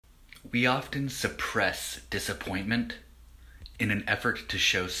We often suppress disappointment in an effort to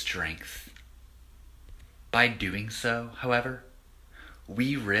show strength. By doing so, however,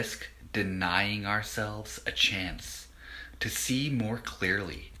 we risk denying ourselves a chance to see more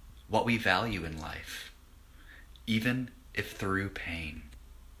clearly what we value in life, even if through pain.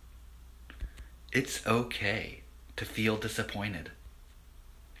 It's okay to feel disappointed.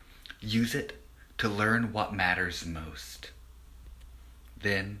 Use it to learn what matters most.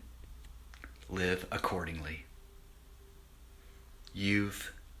 Then live accordingly.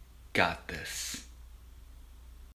 You've got this.